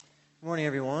Good morning,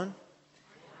 everyone.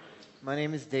 My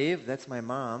name is Dave. That's my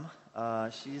mom.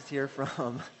 She's here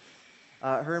from,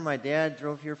 her and my dad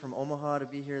drove here from Omaha to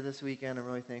be here this weekend. I'm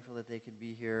really thankful that they could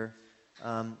be here.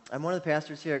 I'm one of the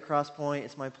pastors here at Cross Point.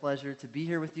 It's my pleasure to be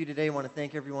here with you today. I want to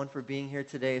thank everyone for being here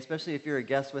today, especially if you're a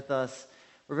guest with us.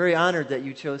 We're very honored that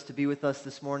you chose to be with us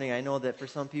this morning. I know that for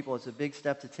some people it's a big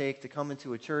step to take to come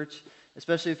into a church,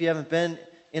 especially if you haven't been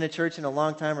in a church in a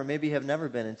long time or maybe have never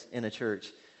been in a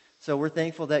church. So we're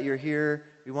thankful that you're here.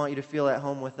 We want you to feel at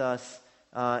home with us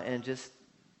and just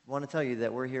want to tell you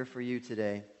that we're here for you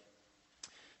today.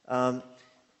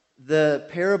 The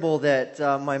parable that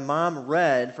my mom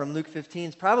read from Luke 15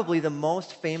 is probably the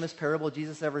most famous parable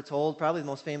Jesus ever told, probably the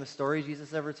most famous story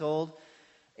Jesus ever told.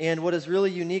 And what is really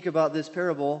unique about this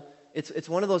parable, it's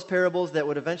one of those parables that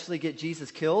would eventually get Jesus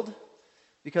killed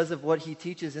because of what he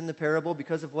teaches in the parable,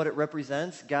 because of what it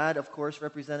represents. God, of course,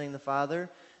 representing the Father.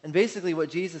 And basically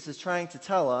what Jesus is trying to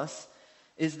tell us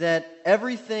is that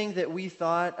everything that we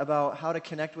thought about how to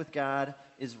connect with God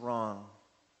is wrong.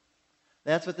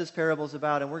 That's what this parable is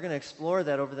about, and we're going to explore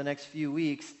that over the next few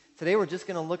weeks. Today we're just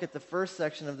going to look at the first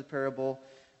section of the parable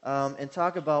and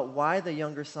talk about why the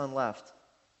younger son left.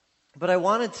 But I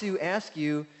wanted to ask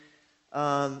you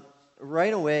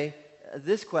right away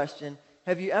this question.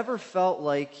 Have you ever felt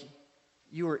like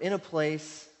you were in a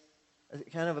place,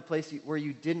 kind of a place where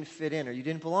you didn't fit in or you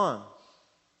didn't belong?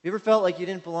 You ever felt like you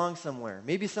didn't belong somewhere?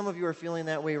 Maybe some of you are feeling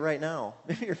that way right now.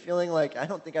 Maybe you're feeling like, I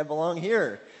don't think I belong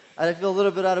here. I feel a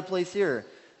little bit out of place here.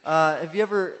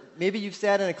 Maybe you've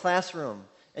sat in a classroom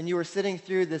and you were sitting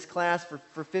through this class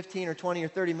for 15 or 20 or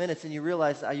 30 minutes and you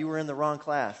realized you were in the wrong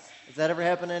class. Has that ever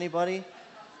happened to anybody?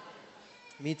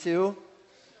 Me too.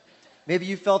 Maybe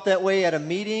you felt that way at a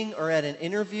meeting or at an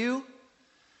interview.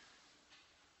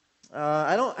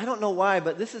 I don't know why,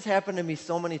 but this has happened to me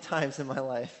so many times in my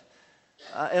life.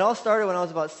 It all started when I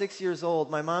was about 6 years old.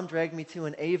 My mom dragged me to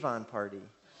an Avon party.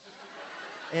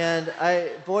 And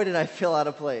did I feel out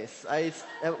of place. I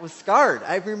was scarred.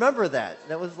 I remember that.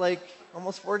 That was like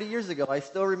almost 40 years ago. I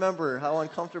still remember how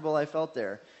uncomfortable I felt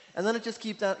there. And then it just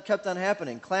kept on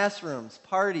happening. Classrooms,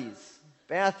 parties,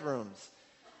 bathrooms.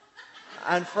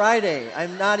 On Friday,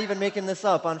 I'm not even making this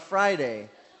up, on Friday,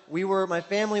 my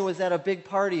family was at a big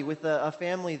party with a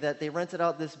family that they rented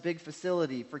out this big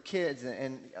facility for kids,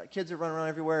 and kids are running around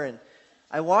everywhere, and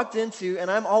I walked into, and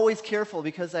I'm always careful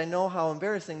because I know how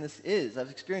embarrassing this is.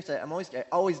 I've experienced that. I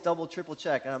always double, triple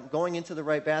check, and I'm going into the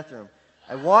right bathroom.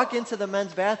 I walk into the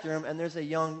men's bathroom, and there's a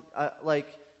young,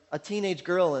 a teenage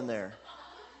girl in there.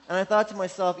 And I thought to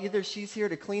myself, either she's here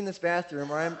to clean this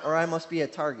bathroom, or I must be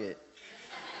at Target.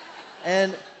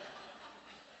 And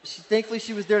thankfully,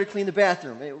 she was there to clean the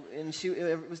bathroom. It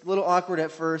was a little awkward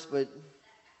at first, but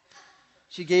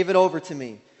she gave it over to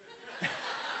me.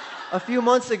 A few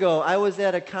months ago, I was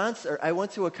at a concert. I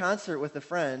went to a concert with a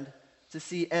friend to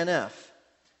see NF.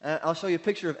 I'll show you a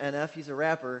picture of NF. He's a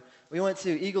rapper. We went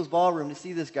to Eagles Ballroom to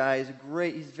see this guy.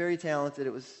 He's very talented.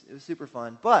 It was super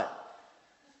fun. But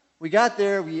we got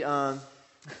there.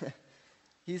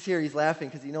 He's here. He's laughing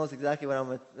because he knows exactly what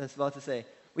I'm about to say.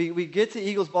 We get to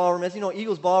Eagles Ballroom. As you know,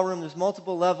 Eagles Ballroom, there's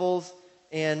multiple levels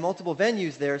and multiple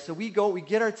venues there. So we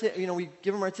give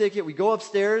them our ticket. We go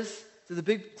upstairs to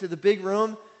the big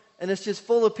room, and it's just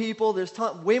full of people. There's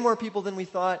way more people than we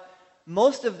thought.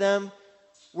 Most of them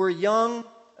were young,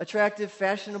 attractive,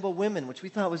 fashionable women, which we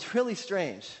thought was really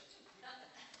strange.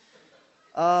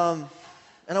 And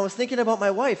I was thinking about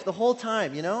my wife the whole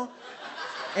time,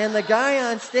 And the guy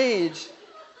on stage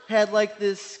had like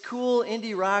this cool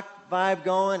indie rock vibe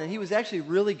going, and he was actually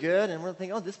really good, and we're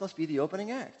thinking, this must be the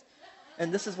opening act.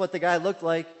 And this is what the guy looked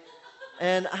like.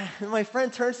 And my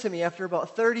friend turns to me after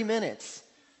about 30 minutes.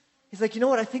 He's like, you know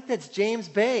what, I think that's James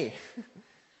Bay.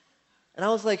 And I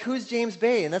was like, who's James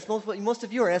Bay? And that's what most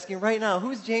of you are asking right now,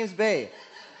 who's James Bay?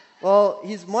 Well,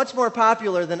 he's much more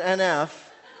popular than NF,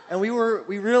 and we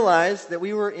realized that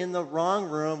we were in the wrong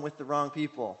room with the wrong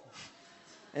people.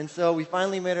 And so we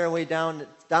finally made our way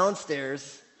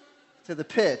downstairs to the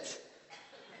pit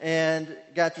and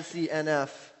got to see NF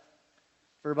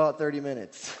for about 30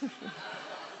 minutes.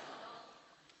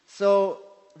 So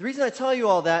the reason I tell you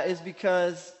all that is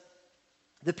because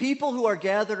the people who are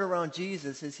gathered around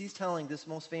Jesus as he's telling this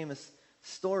most famous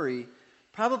story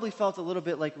probably felt a little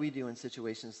bit like we do in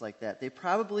situations like that. They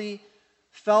probably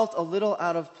felt a little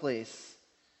out of place.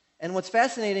 And what's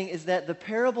fascinating is that the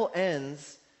parable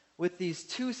ends with these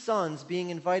two sons being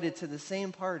invited to the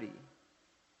same party.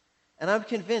 And I'm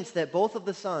convinced that both of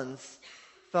the sons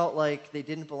felt like they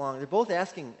didn't belong. They're both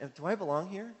asking, do I belong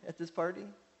here at this party?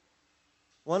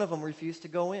 One of them refused to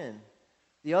go in.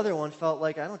 The other one felt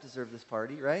like, I don't deserve this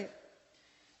party, right?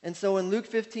 And so in Luke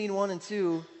 15, 1 and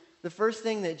 2, the first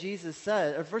thing that Jesus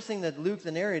said, or first thing that Luke,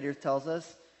 the narrator, tells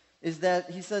us, is that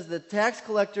he says the tax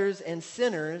collectors and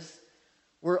sinners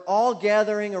were all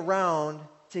gathering around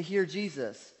to hear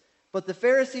Jesus. But the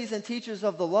Pharisees and teachers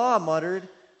of the law muttered,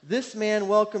 "This man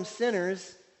welcomes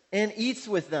sinners and eats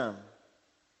with them."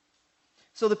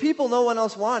 So the people no one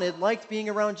else wanted liked being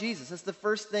around Jesus. That's the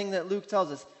first thing that Luke tells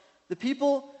us. The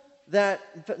people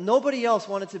that nobody else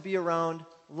wanted to be around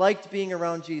liked being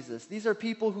around Jesus. These are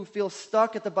people who feel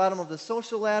stuck at the bottom of the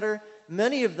social ladder.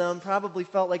 Many of them probably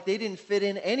felt like they didn't fit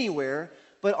in anywhere,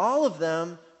 but all of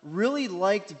them really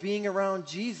liked being around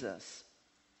Jesus.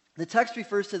 The text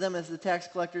refers to them as the tax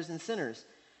collectors and sinners.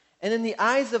 And in the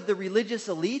eyes of the religious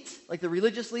elite, like the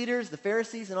religious leaders, the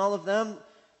Pharisees and all of them,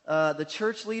 the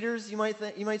church leaders, you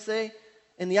might say,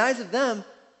 in the eyes of them,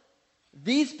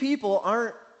 these people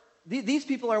are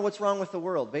what's wrong with the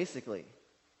world, basically.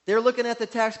 They're looking at the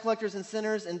tax collectors and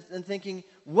sinners and thinking,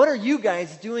 what are you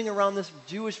guys doing around this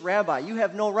Jewish rabbi? You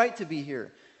have no right to be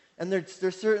here. And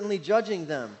they're certainly judging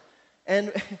them.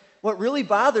 And what really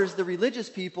bothers the religious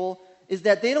people is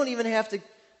that they don't even have to,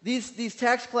 these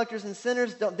tax collectors and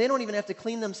sinners, they don't even have to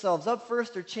clean themselves up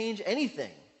first or change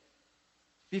anything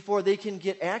before they can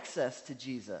get access to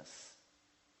Jesus.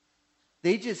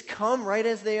 They just come right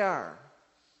as they are.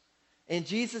 And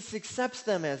Jesus accepts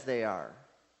them as they are.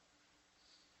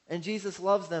 And Jesus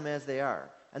loves them as they are.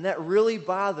 And that really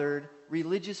bothered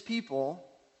religious people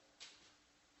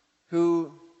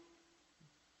who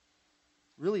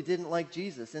really didn't like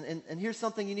Jesus. And here's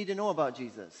something you need to know about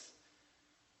Jesus.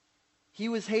 He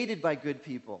was hated by good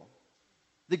people.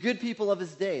 The good people of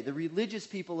his day, the religious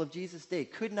people of Jesus' day,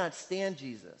 could not stand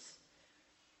Jesus.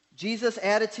 Jesus'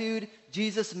 attitude,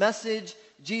 Jesus' message,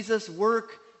 Jesus'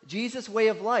 work, Jesus' way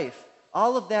of life,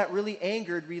 all of that really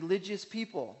angered religious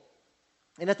people.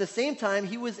 And at the same time,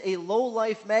 he was a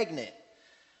low-life magnet.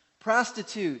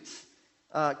 Prostitutes,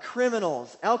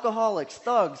 criminals, alcoholics,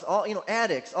 thugs,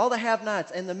 addicts, all the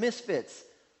have-nots and the misfits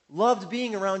loved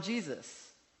being around Jesus.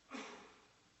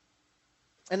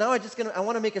 And now I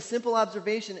want to make a simple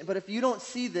observation, but if you don't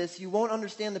see this, you won't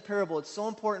understand the parable. It's so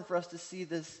important for us to see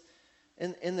this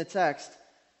in the text.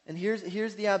 And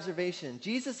here's the observation.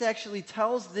 Jesus actually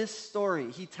tells this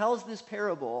story. He tells this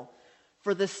parable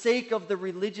for the sake of the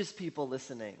religious people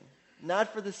listening,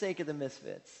 not for the sake of the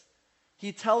misfits.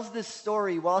 He tells this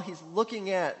story while he's looking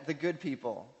at the good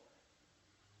people.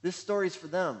 This story's for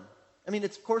them. I mean,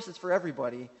 of course it's for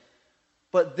everybody,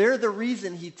 but they're the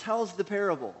reason he tells the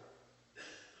parable.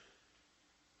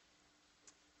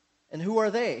 And who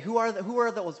are they? Who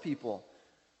are those people?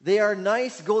 They are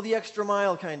nice, go the extra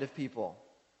mile kind of people.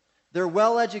 They're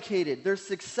well-educated. They're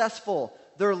successful.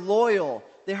 They're loyal.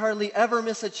 They hardly ever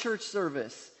miss a church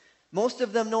service. Most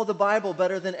of them know the Bible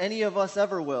better than any of us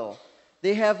ever will.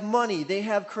 They have money. They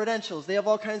have credentials. They have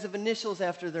all kinds of initials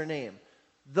after their name.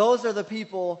 Those are the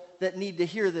people that need to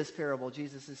hear this parable,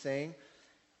 Jesus is saying.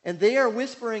 And they are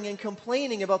whispering and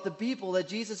complaining about the people that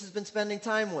Jesus has been spending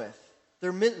time with.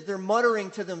 They're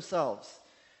muttering to themselves.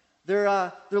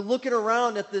 They're looking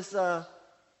around at this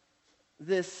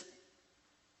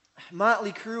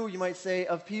motley crew, you might say,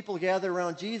 of people gathered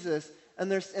around Jesus,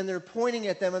 and they're pointing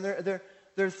at them, and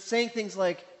they're saying things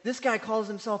like, "This guy calls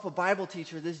himself a Bible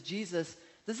teacher. This Jesus.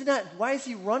 Why is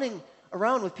he running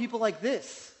around with people like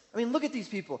this? I mean, look at these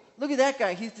people. Look at that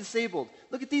guy. He's disabled.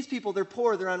 Look at these people. They're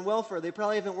poor. They're on welfare. They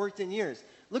probably haven't worked in years.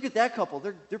 Look at that couple.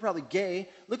 They're probably gay.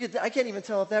 I can't even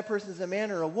tell if that person's a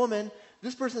man or a woman.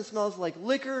 This person smells like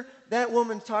liquor. That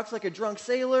woman talks like a drunk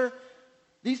sailor.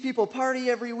 These people party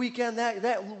every weekend.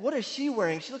 What is she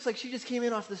wearing? She looks like she just came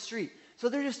in off the street." So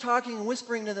they're just talking and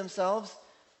whispering to themselves,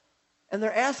 and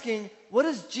they're asking, what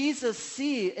does Jesus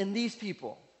see in these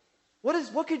people?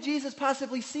 What could Jesus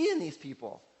possibly see in these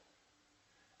people?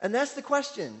 And that's the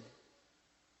question.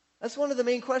 That's one of the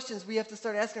main questions we have to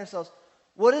start asking ourselves.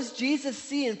 What does Jesus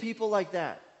see in people like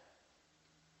that?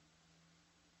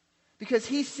 Because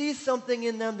he sees something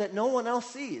in them that no one else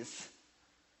sees.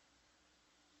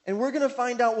 And we're going to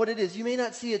find out what it is. You may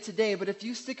not see it today, but if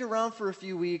you stick around for a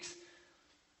few weeks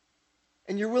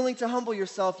and you're willing to humble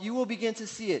yourself, you will begin to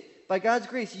see it. By God's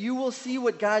grace, you will see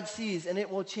what God sees, and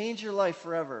it will change your life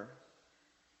forever.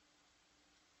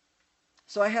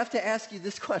 So I have to ask you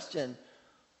this question.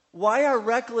 Why are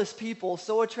reckless people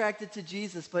so attracted to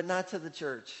Jesus but not to the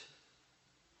church?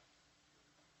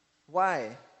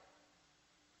 Why?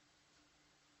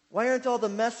 Why aren't all the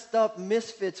messed up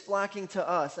misfits flocking to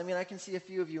us? I mean, I can see a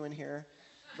few of you in here,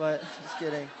 but just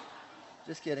kidding.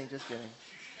 Just kidding.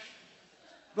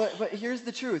 But here's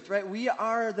the truth, right? We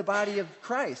are the body of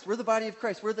Christ. We're the body of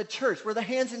Christ. We're the church. We're the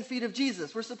hands and feet of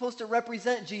Jesus. We're supposed to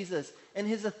represent Jesus and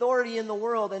his authority in the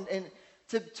world and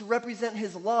to represent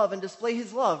his love and display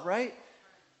his love, right?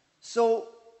 So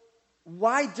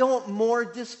why don't more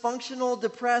dysfunctional,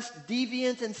 depressed,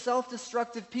 deviant, and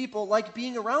self-destructive people like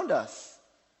being around us?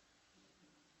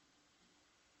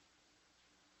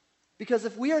 Because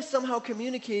if we are somehow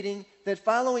communicating that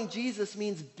following Jesus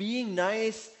means being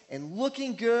nice and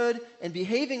looking good and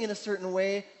behaving in a certain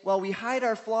way while we hide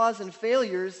our flaws and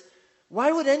failures,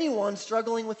 why would anyone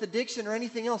struggling with addiction or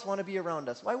anything else want to be around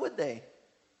us? Why would they?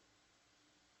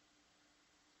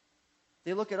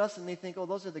 They look at us and they think, oh,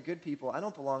 those are the good people. I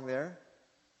don't belong there.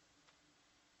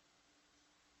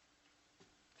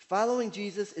 Following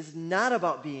Jesus is not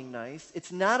about being nice.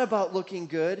 It's not about looking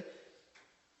good.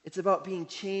 It's about being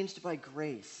changed by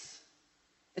grace.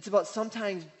 It's about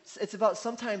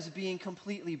sometimes being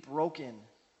completely broken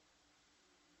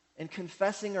and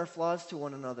confessing our flaws to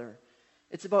one another.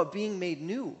 It's about being made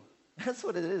new. That's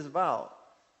what it is about.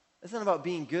 It's not about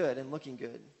being good and looking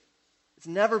good. It's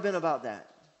never been about that.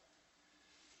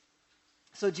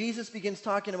 So Jesus begins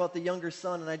talking about the younger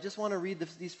son, and I just want to read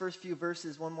these first few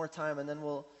verses one more time, and then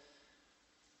we'll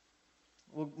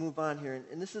move on here.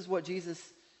 And this is what Jesus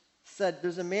said.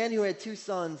 There's a man who had two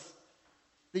sons.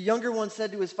 The younger one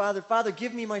said to his father, "Father,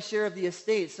 give me my share of the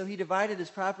estate." So he divided his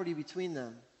property between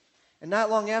them. And not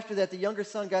long after that, the younger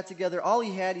son got together all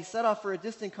he had. He set off for a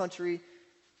distant country,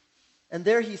 and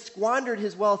there he squandered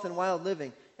his wealth in wild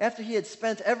living. After he had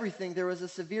spent everything, there was a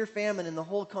severe famine in the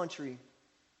whole country,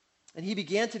 and he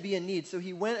began to be in need. So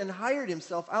he went and hired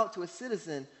himself out to a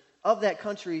citizen of that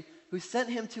country who sent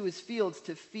him to his fields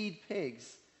to feed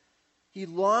pigs. He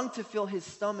longed to fill his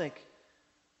stomach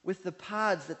with the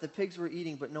pods that the pigs were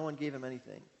eating, but no one gave him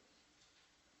anything.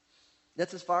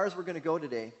 That's as far as we're going to go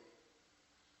today.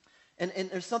 And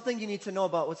there's something you need to know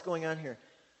about what's going on here.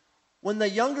 When the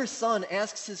younger son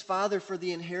asks his father for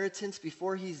the inheritance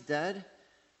before he's dead,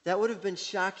 that would have been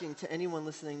shocking to anyone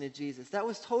listening to Jesus. That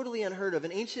was totally unheard of.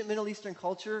 In ancient Middle Eastern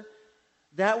culture,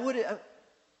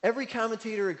 every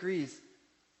commentator agrees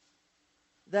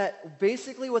that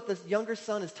basically what the younger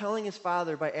son is telling his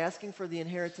father by asking for the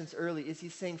inheritance early is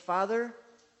he's saying, "Father,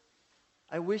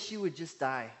 I wish you would just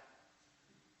die.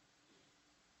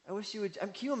 I wish you would."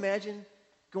 Can you imagine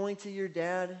going to your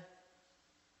dad,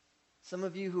 some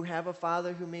of you who have a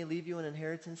father who may leave you an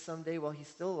inheritance someday while he's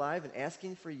still alive, and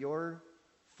asking for your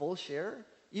full share?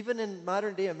 Even in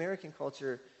modern day American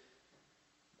culture,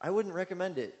 I wouldn't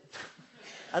recommend it.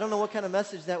 I don't know what kind of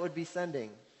message that would be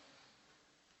sending.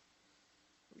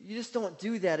 You just don't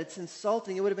do that. It's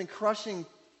insulting. It would have been crushing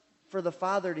for the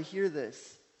father to hear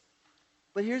this.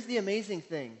 But here's the amazing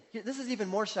thing. This is even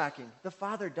more shocking. The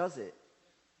father does it.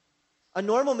 A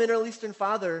normal Middle Eastern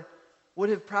father would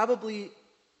have probably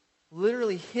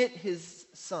literally hit his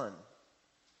son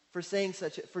for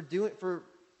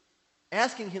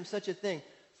asking him such a thing,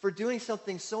 for doing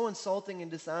something so insulting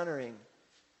and dishonoring.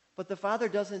 But the father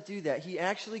doesn't do that. He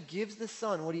actually gives the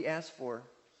son what he asked for.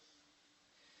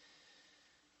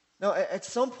 Now, at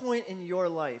some point in your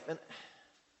life, and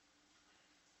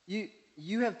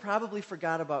you have probably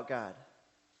forgot about God.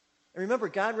 And remember,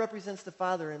 God represents the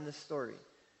Father in this story.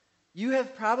 You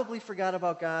have probably forgot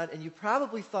about God, and you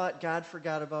probably thought God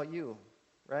forgot about you,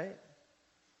 right?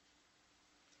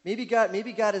 Maybe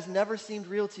God has never seemed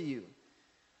real to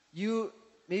you.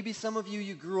 Maybe some of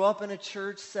you grew up in a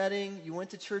church setting, you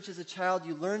went to church as a child,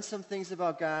 you learned some things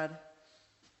about God.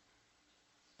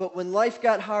 But when life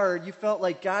got hard, you felt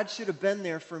like God should have been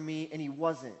there for me, and he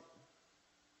wasn't.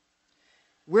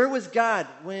 Where was God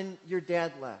when your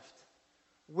dad left?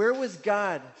 Where was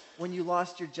God when you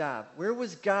lost your job? Where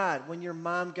was God when your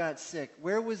mom got sick?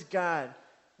 Where was God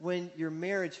when your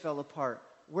marriage fell apart?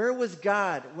 Where was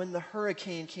God when the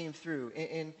hurricane came through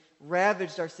and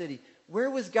ravaged our city? Where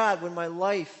was God when my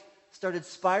life started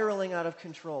spiraling out of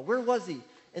control? Where was he?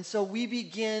 And so we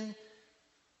begin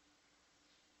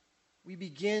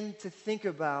to think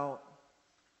about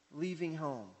leaving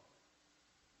home.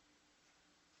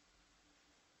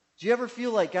 Do you ever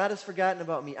feel like God has forgotten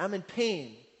about me? I'm in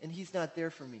pain and he's not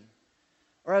there for me.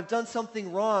 Or I've done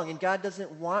something wrong and God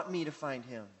doesn't want me to find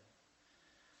him.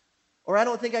 Or I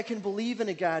don't think I can believe in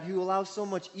a God who allows so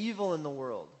much evil in the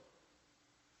world.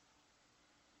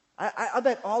 I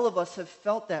bet all of us have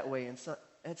felt that way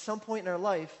at some point in our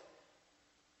life,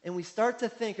 and we start to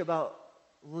think about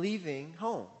leaving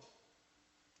home.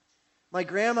 My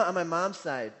grandma on my mom's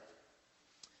side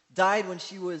died when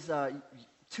she was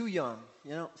too young,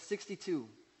 62.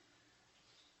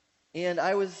 And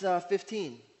I was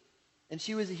 15. And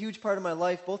she was a huge part of my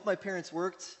life. Both my parents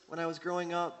worked when I was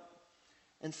growing up.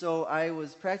 And so I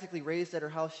was practically raised at her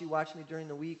house. She watched me during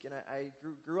the week, and I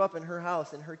grew up in her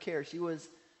house, in her care. She was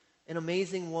an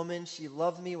amazing woman. She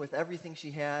loved me with everything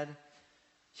she had.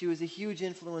 She was a huge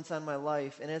influence on my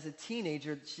life. And as a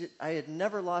teenager, I had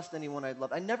never lost anyone I'd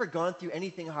loved. I'd never gone through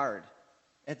anything hard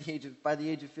by the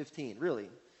age of 15, really.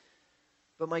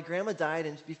 But my grandma died,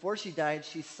 and before she died,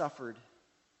 she suffered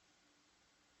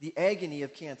the agony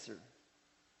of cancer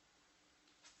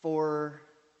for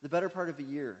the better part of a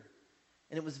year.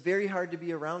 And it was very hard to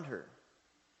be around her.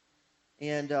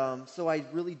 And so I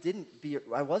really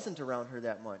I wasn't around her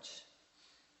that much.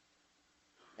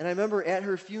 And I remember at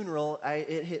her funeral,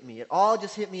 it hit me. It all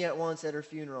just hit me at once at her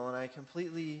funeral, and I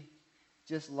completely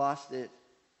just lost it.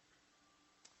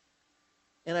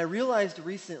 And I realized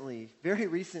recently, very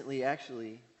recently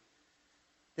actually,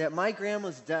 that my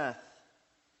grandma's death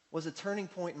was a turning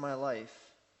point in my life.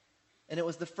 And it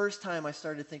was the first time I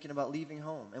started thinking about leaving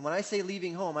home. And when I say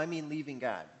leaving home, I mean leaving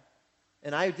God.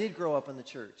 And I did grow up in the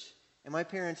church. And my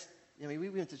parents, we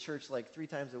went to church like 3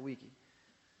 times a week.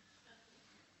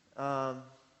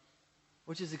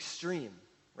 Which is extreme,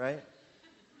 right?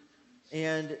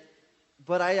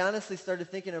 But I honestly started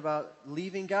thinking about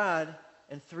leaving God,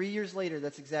 and 3 years later,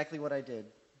 that's exactly what I did.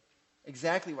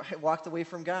 Exactly, I walked away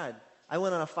from God. I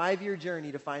went on a 5-year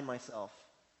journey to find myself.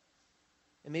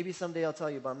 And maybe someday I'll tell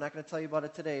you, but I'm not going to tell you about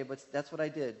it today, but that's what I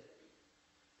did.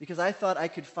 Because I thought I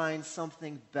could find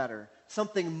something better,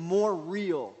 something more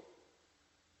real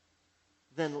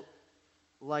than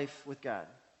life with God,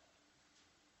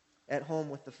 at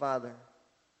home with the Father.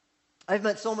 I've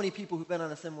met so many people who've been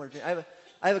on a similar journey.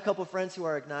 I have a couple friends who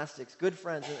are agnostics, good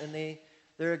friends, and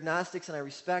they're agnostics, and I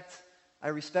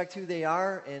respect who they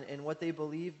are and what they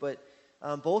believe, but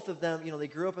both of them, they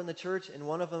grew up in the church, and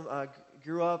one of them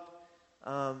grew up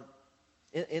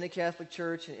in a Catholic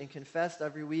church and confessed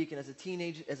every week, and as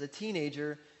a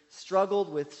teenager struggled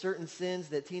with certain sins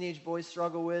that teenage boys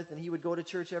struggle with, and he would go to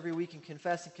church every week and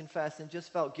confess and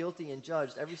just felt guilty and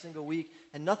judged every single week,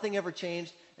 and nothing ever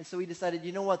changed. And so he decided,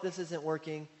 you know what, this isn't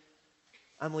working.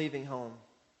 I'm leaving home.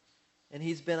 And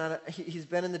he's been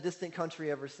in the distant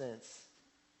country ever since,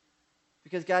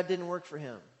 because God didn't work for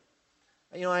him.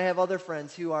 I have other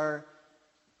friends who are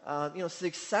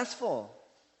successful,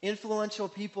 influential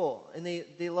people, and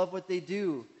they love what they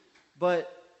do,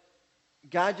 but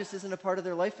God just isn't a part of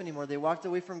their life anymore. They walked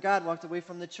away from God, walked away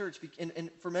from the church. And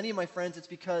for many of my friends, it's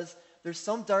because there's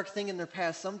some dark thing in their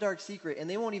past, some dark secret, and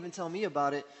they won't even tell me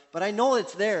about it, but I know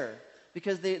it's there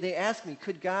because they ask me,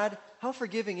 how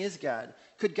forgiving is God?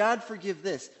 Could God forgive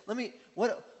this?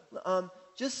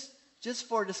 Just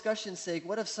for discussion's sake,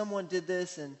 what if someone did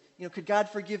this and, could God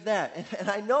forgive that? And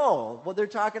I know what they're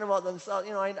talking about themselves.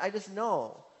 I just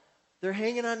know. They're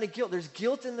hanging on to guilt. There's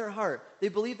guilt in their heart. They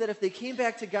believe that if they came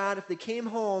back to God, if they came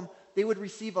home, they would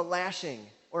receive a lashing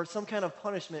or some kind of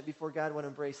punishment before God would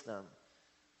embrace them.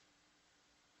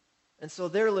 And so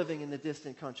they're living in the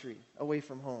distant country, away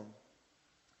from home.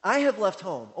 I have left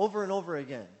home over and over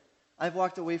again. I've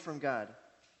walked away from God.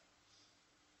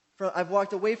 I've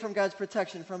walked away from God's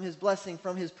protection, from His blessing,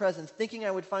 from His presence, thinking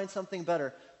I would find something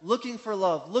better, looking for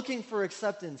love, looking for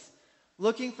acceptance,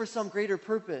 looking for some greater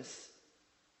purpose,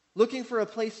 looking for a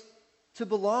place to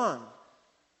belong.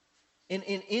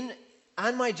 And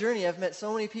on my journey, I've met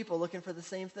so many people looking for the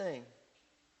same thing.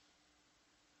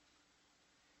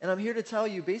 And I'm here to tell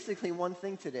you basically one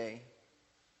thing today.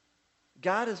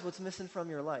 God is what's missing from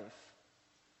your life.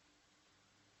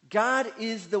 God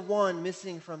is the one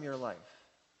missing from your life.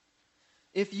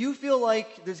 If you feel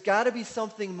like there's got to be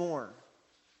something more,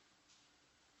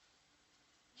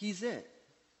 He's it.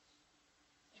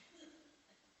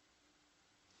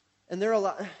 And there are a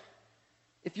lot.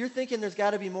 If you're thinking there's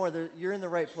got to be more, you're in the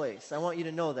right place. I want you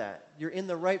to know that. You're in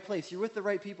the right place. You're with the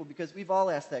right people, because we've all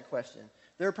asked that question.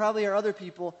 There probably are other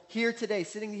people here today,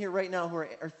 sitting here right now, who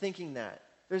are thinking that.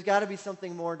 There's got to be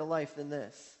something more to life than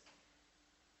this.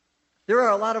 There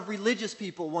are a lot of religious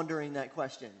people wondering that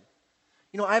question.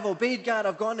 I've obeyed God.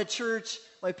 I've gone to church.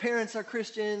 My parents are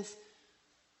Christians.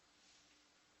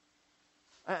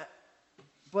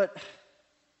 But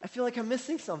I feel like I'm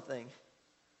missing something.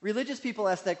 Religious people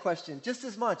ask that question just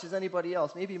as much as anybody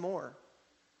else, maybe more.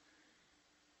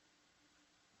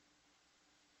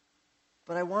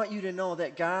 But I want you to know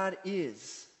that God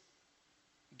is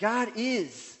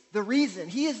the reason.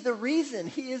 He is the reason.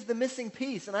 He is the missing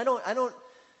piece. And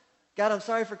God, I'm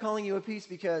sorry for calling you a piece,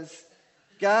 because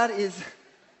God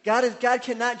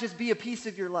cannot just be a piece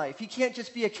of your life. He can't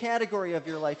just be a category of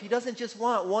your life. He doesn't just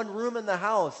want one room in the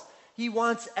house. He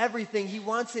wants everything. He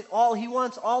wants it all. He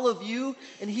wants all of you,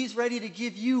 and He's ready to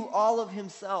give you all of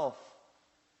Himself.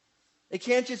 It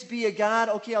can't just be a God,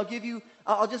 okay,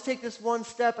 I'll just take this one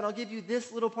step and I'll give you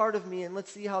this little part of me and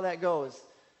let's see how that goes.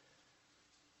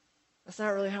 That's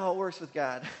not really how it works with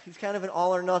God. He's kind of an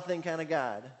all or nothing kind of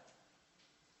God.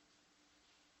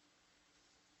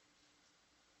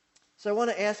 So I want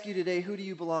to ask you today, who do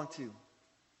you belong to?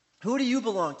 Who do you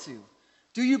belong to?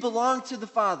 Do you belong to the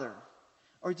Father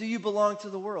or do you belong to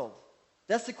the world?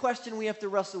 That's the question we have to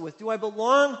wrestle with. Do I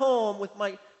belong home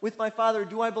with my Father or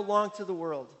do I belong to the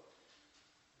world?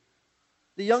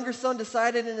 The younger son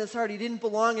decided in his heart he didn't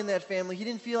belong in that family. He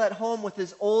didn't feel at home with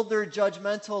his older,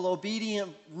 judgmental,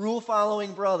 obedient,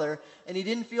 rule-following brother. And he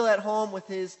didn't feel at home with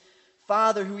his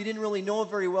father, who he didn't really know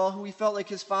very well, who he felt like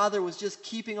his father was just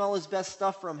keeping all his best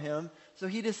stuff from him. So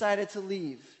he decided to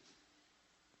leave.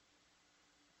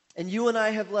 And you and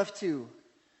I have left too.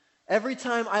 Every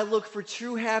time I look for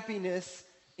true happiness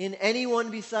in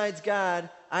anyone besides God,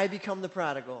 I become the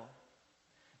prodigal.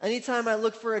 Anytime I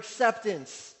look for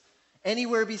acceptance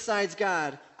anywhere besides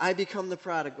God, I become the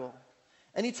prodigal.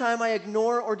 Anytime I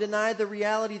ignore or deny the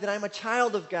reality that I'm a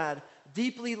child of God,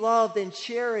 deeply loved and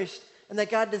cherished, and that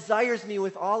God desires me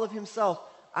with all of himself,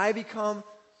 I become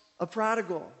a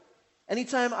prodigal.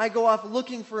 Anytime I go off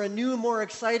looking for a new, more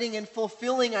exciting and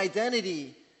fulfilling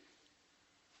identity,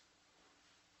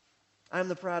 I'm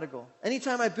the prodigal.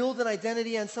 Anytime I build an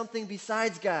identity on something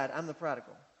besides God, I'm the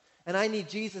prodigal. And I need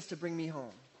Jesus to bring me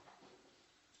home.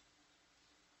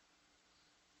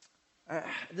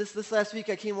 This last week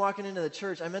I came walking into the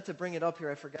church. I meant to bring it up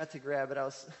here. I forgot to grab it.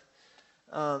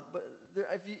 On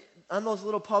those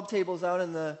little pub tables out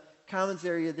in the commons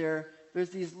area there's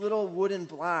these little wooden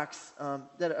blocks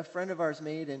that a friend of ours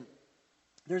made, and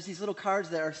there's these little cards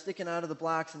that are sticking out of the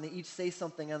blocks, and they each say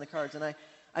something on the cards. And I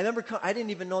remember I didn't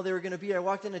even know they were going to be here. I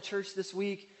walked into church this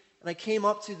week, and I came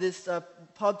up to this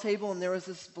pub table, and there was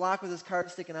this block with this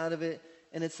card sticking out of it,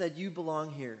 and it said, "You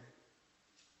belong here."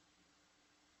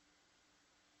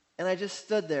 And I just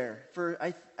stood there for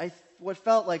what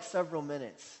felt like several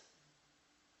minutes,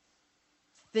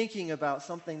 thinking about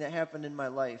something that happened in my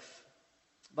life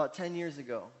about 10 years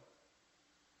ago.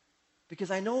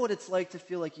 Because I know what it's like to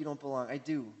feel like you don't belong. I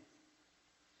do.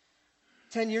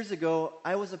 10 years ago,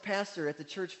 I was a pastor at the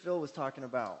church Phil was talking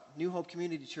about, New Hope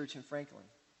Community Church in Franklin.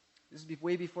 This is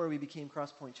way before we became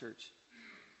Crosspoint Church.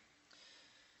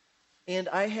 And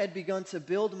I had begun to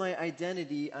build my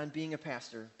identity on being a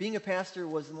pastor. Being a pastor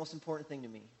was the most important thing to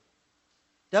me.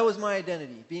 That was my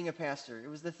identity, being a pastor. It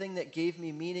was the thing that gave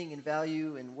me meaning and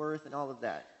value and worth and all of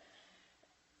that.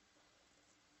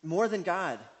 More than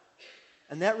God.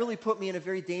 And that really put me in a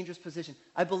very dangerous position.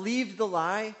 I believed the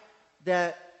lie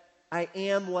that I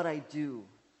am what I do.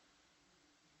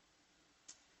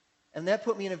 And that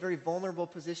put me in a very vulnerable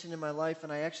position in my life,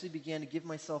 and I actually began to give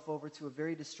myself over to a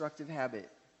very destructive habit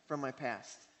from my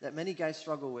past that many guys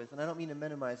struggle with. And I don't mean to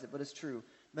minimize it, but it's true.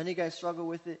 Many guys struggle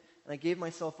with it, and I gave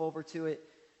myself over to it,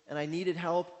 and I needed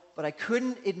help, but I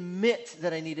couldn't admit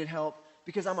that I needed help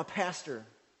because I'm a pastor.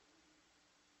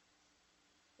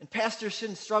 And pastors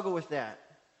shouldn't struggle with that.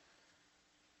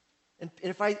 And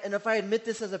if I admit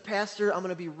this as a pastor, I'm going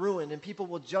to be ruined, and people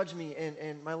will judge me,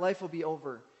 and my life will be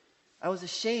over. I was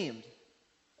ashamed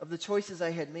of the choices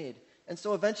I had made. And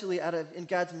so eventually, in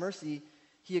God's mercy,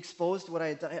 he exposed what I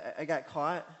had done. I got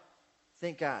caught.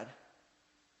 Thank God.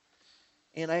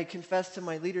 And I confessed to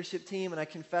my leadership team, and I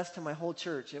confessed to my whole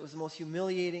church. It was the most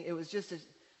humiliating. It was just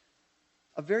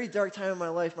a very dark time in my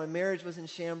life. My marriage was in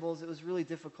shambles. It was really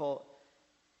difficult.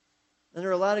 And there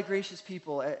were a lot of gracious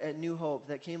people at New Hope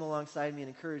that came alongside me and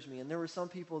encouraged me. And there were some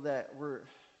people that were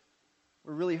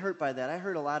really hurt by that. I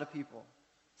hurt a lot of people.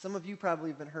 Some of you probably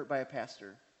have been hurt by a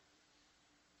pastor.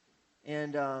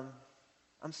 And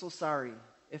I'm so sorry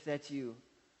if that's you.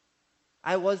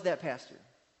 I was that pastor.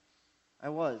 I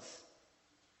was.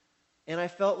 And I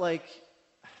felt like,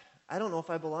 I don't know if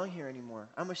I belong here anymore.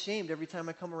 I'm ashamed every time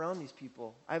I come around these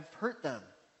people. I've hurt them.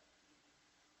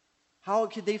 How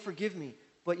could they forgive me?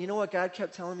 But you know what God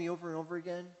kept telling me over and over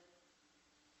again?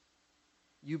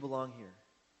 You belong here.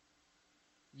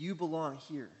 You belong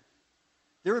here.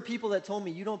 There were people that told me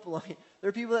you don't belong here. There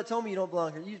are people that told me you don't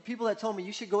belong here. People that told me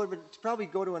you should probably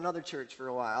go to another church for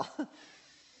a while.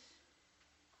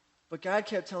 But God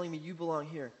kept telling me you belong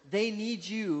here. They need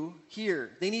you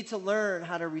here. They need to learn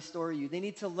how to restore you. They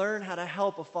need to learn how to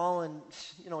help a fallen,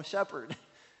 shepherd.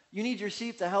 You need your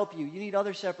sheep to help you. You need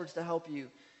other shepherds to help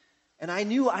you. And I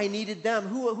knew I needed them.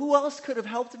 Who else could have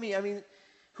helped me? I mean,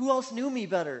 who else knew me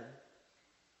better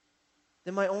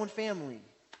than my own family?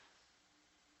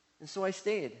 And so I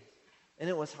stayed. And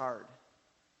it was hard.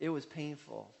 It was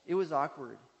painful. It was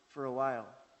awkward for a while.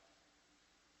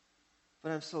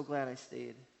 But I'm so glad I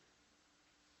stayed.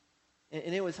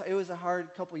 And it was a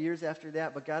hard couple years after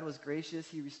that, but God was gracious.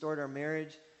 He restored our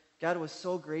marriage. God was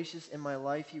so gracious in my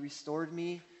life. He restored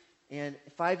me. And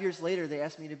 5 years later, they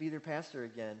asked me to be their pastor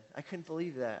again. I couldn't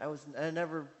believe that. I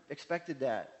never expected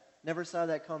that. Never saw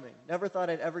that coming. Never thought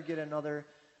I'd ever get another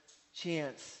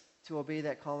chance to obey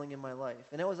that calling in my life.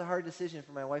 And that was a hard decision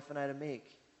for my wife and I to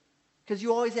make. Because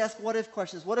you always ask what if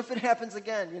questions. What if it happens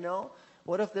again, you know?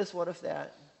 What if this, what if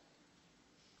that?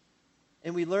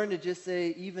 And we learn to just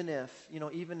say, even if,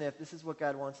 this is what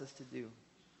God wants us to do.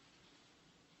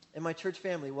 And my church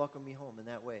family welcomed me home in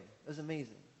that way. It was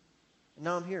amazing. And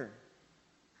now I'm here.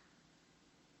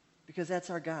 Because that's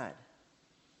our God.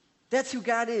 That's who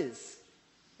God is.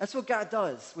 That's what God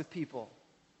does with people.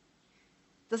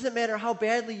 Doesn't matter how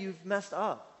badly you've messed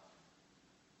up.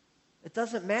 It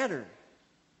doesn't matter.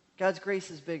 God's grace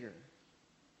is bigger.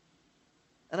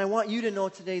 And I want you to know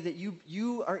today that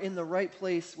you are in the right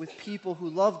place with people who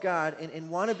love God and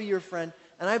want to be your friend.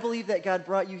 And I believe that God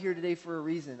brought you here today for a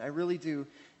reason. I really do.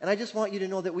 And I just want you to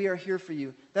know that we are here for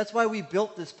you. That's why we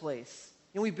built this place.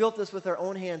 And we built this with our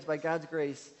own hands by God's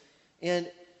grace. And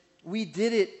we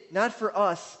did it not for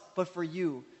us, but for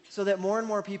you, so that more and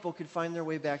more people could find their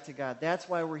way back to God. That's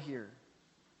why we're here.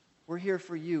 We're here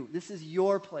for you. This is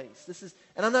your place.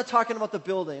 And I'm not talking about the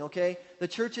building, okay? The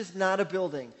church is not a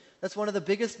building. That's one of the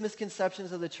biggest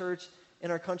misconceptions of the church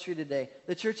in our country today.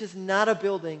 The church is not a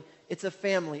building. It's a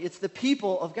family. It's the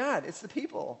people of God. It's the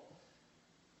people.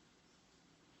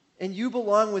 And you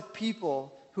belong with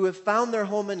people who have found their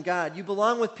home in God. You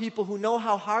belong with people who know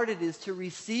how hard it is to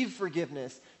receive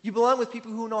forgiveness. You belong with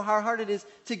people who know how hard it is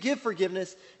to give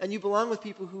forgiveness. And you belong with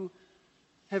people who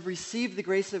have received the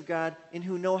grace of God and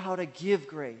who know how to give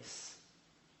grace.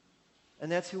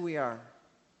 And that's who we are.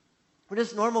 We're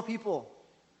just normal people,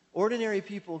 ordinary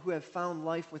people who have found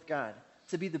life with God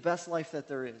to be the best life that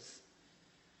there is.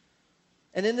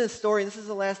 And in this story, this is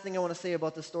the last thing I want to say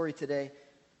about the story today,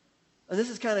 and this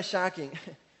is kind of shocking.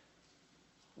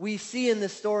 We see in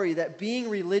this story that being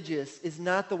religious is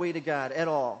not the way to God at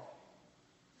all.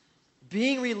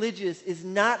 Being religious is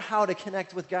not how to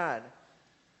connect with God.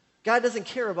 God doesn't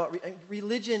care about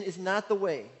religion is not the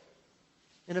way.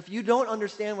 And if you don't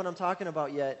understand what I'm talking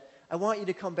about yet, I want you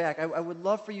to come back. I would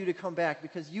love for you to come back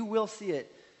because you will see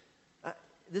it.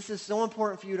 This is so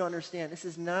important for you to understand. This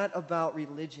is not about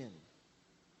religion.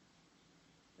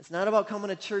 It's not about coming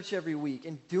to church every week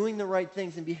and doing the right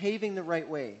things and behaving the right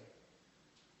way.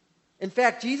 In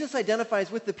fact, Jesus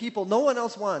identifies with the people no one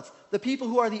else wants, the people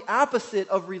who are the opposite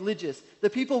of religious, the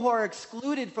people who are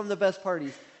excluded from the best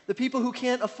parties, the people who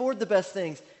can't afford the best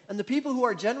things, and the people who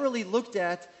are generally looked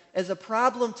at as a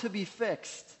problem to be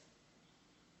fixed.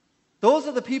 Those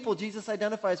are the people Jesus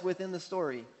identifies with in the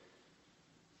story.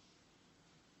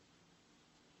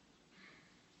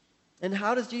 And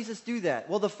how does Jesus do that?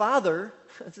 Well, the Father,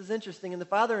 this is interesting, and the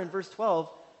Father in verse 12,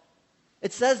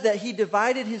 it says that he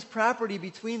divided his property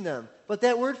between them. But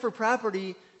that word for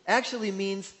property actually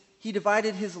means he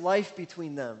divided his life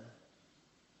between them.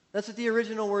 That's what the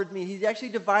original word means. He actually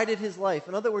divided his life.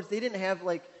 In other words, they didn't have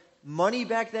like money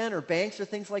back then or banks or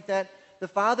things like that. The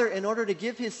father, in order to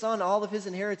give his son all of his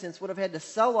inheritance, would have had to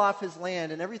sell off his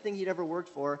land and everything he'd ever worked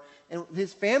for, and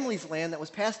his family's land that was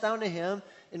passed down to him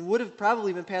and would have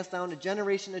probably been passed down to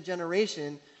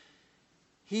generation.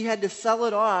 He had to sell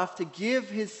it off to give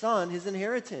his son his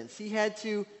inheritance. He had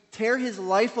to tear his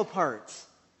life apart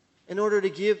in order to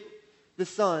give the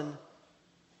son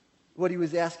what he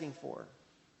was asking for.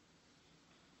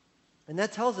 And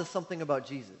that tells us something about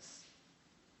Jesus.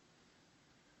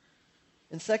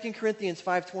 In 2 Corinthians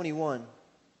 5:21,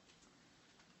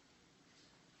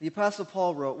 the Apostle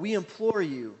Paul wrote, "We implore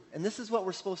you," and this is what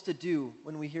we're supposed to do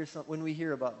when we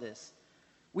hear about this.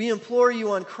 "We implore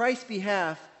you on Christ's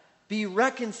behalf, be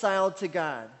reconciled to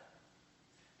God.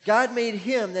 God made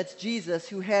him," that's Jesus,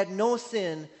 "who had no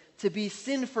sin, to be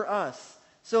sin for us,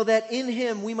 so that in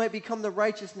him we might become the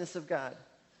righteousness of God."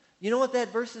 You know what that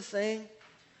verse is saying?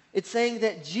 It's saying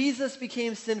that Jesus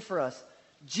became sin for us.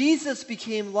 Jesus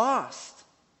became lost.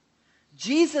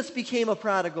 Jesus became a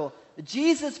prodigal.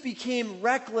 Jesus became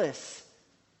reckless.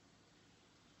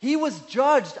 He was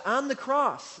judged on the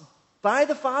cross by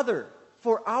the Father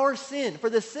for our sin, for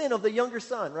the sin of the younger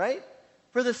son, right?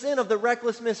 For the sin of the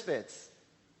reckless misfits.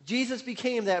 Jesus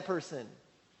became that person.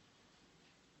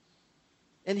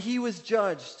 And he was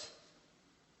judged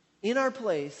in our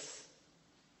place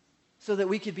so that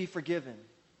we could be forgiven.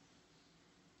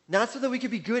 Not so that we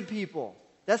could be good people.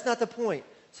 That's not the point.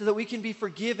 So that we can be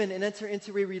forgiven and enter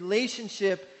into a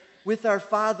relationship with our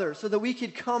Father, so that we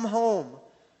could come home.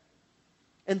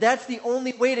 And that's the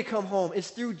only way to come home, is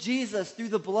through Jesus, through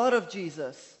the blood of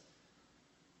Jesus.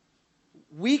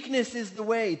 Weakness is the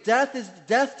way.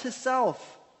 Death to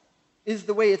self is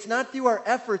the way. It's not through our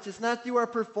efforts. It's not through our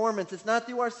performance. It's not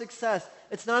through our success.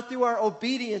 It's not through our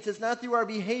obedience. It's not through our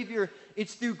behavior.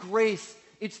 It's through grace.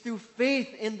 It's through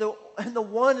faith in the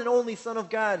one and only Son of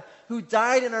God who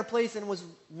died in our place and was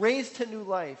raised to new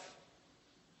life.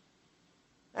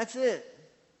 That's it.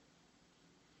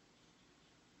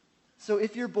 So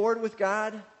if you're bored with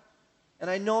God, and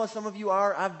I know some of you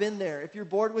are, I've been there. If you're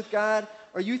bored with God,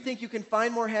 or you think you can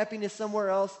find more happiness somewhere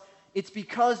else, it's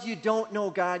because you don't know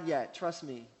God yet. Trust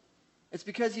me. It's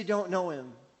because you don't know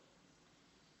Him.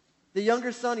 The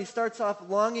younger son, he starts off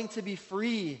longing to be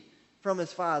free from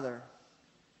his father.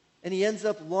 And he ends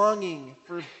up longing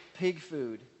for pig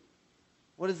food.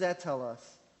 What does that tell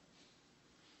us?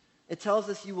 It tells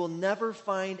us you will never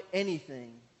find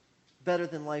anything better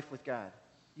than life with God.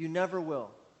 You never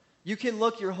will. You can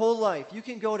look your whole life. You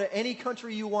can go to any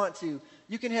country you want to.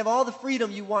 You can have all the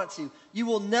freedom you want to. You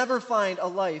will never find a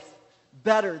life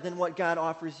better than what God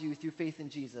offers you through faith in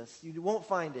Jesus. You won't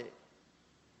find it.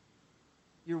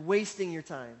 You're wasting your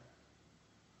time.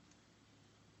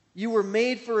 You were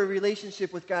made for a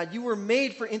relationship with God. You were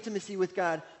made for intimacy with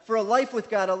God, for a life with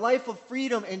God, a life of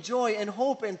freedom and joy and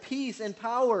hope and peace and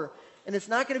power. And it's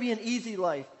not going to be an easy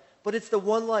life, but it's the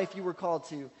one life you were called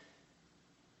to.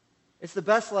 It's the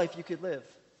best life you could live.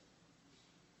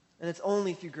 And it's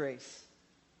only through grace.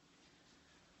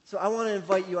 So I want to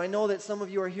invite you. I know that some of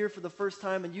you are here for the first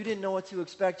time and you didn't know what to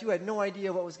expect. You had no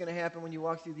idea what was going to happen when you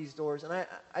walked through these doors. And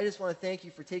I just want to thank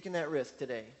you for taking that risk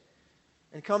today.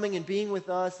 And coming and being with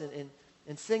us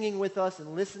and singing with us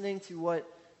and listening to what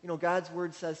God's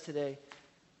Word says today.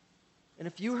 And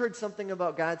if you heard something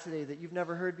about God today that you've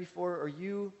never heard before, or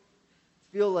you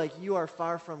feel like you are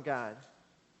far from God,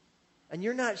 and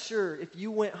you're not sure if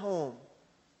you went home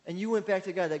and you went back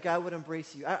to God, that God would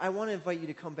embrace you, I want to invite you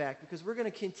to come back, because we're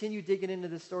going to continue digging into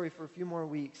this story for a few more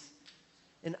weeks.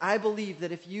 And I believe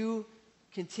that if you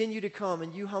continue to come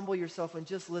and you humble yourself and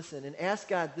just listen and ask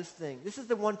God this thing. This is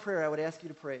the one prayer I would ask you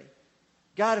to pray.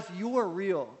 God, if you are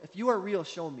real,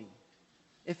 show me.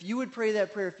 If you would pray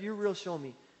that prayer, if you're real, show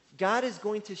me. God is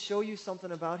going to show you something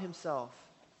about Himself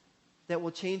that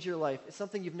will change your life. It's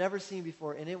something you've never seen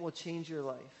before, and it will change your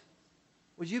life.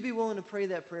 Would you be willing to pray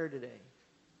that prayer today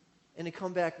and to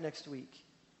come back next week?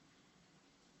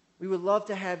 We would love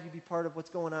to have you be part of what's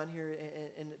going on here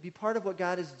and be part of what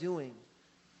God is doing.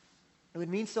 It would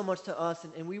mean so much to us,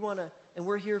 and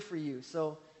we're here for you.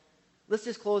 So let's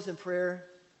just close in prayer,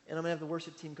 and I'm going to have the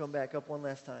worship team come back up one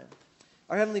last time.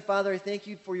 Our Heavenly Father, I thank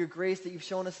you for your grace that you've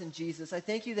shown us in Jesus. I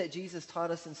thank you that Jesus taught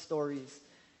us in stories,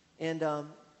 and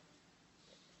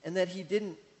that He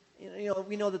didn't,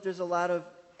 we know that there's a lot of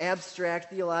abstract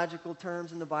theological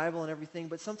terms in the Bible and everything,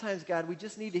 but sometimes, God, we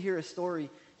just need to hear a story,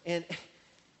 and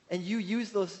you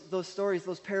use those stories,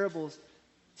 those parables,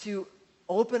 to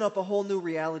open up a whole new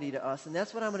reality to us. And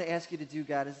that's what I'm going to ask you to do,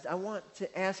 God, is I want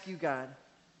to ask you, God,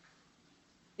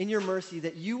 in your mercy,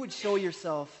 that you would show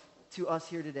yourself to us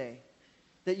here today.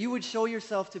 That you would show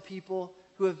yourself to people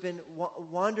who have been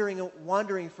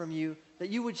wandering from you. That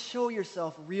you would show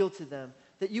yourself real to them.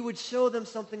 That you would show them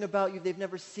something about you they've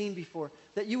never seen before.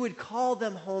 That you would call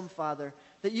them home, Father.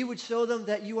 That you would show them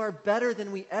that you are better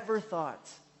than we ever thought.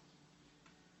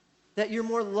 That you're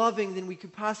more loving than we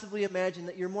could possibly imagine,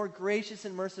 that you're more gracious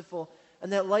and merciful,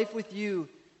 and that life with you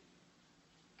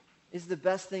is the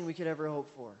best thing we could ever hope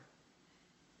for.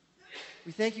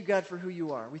 We thank you, God, for who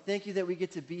you are. We thank you that we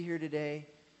get to be here today,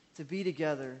 to be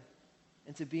together,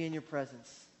 and to be in your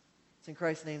presence. It's in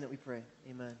Christ's name that we pray.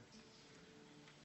 Amen.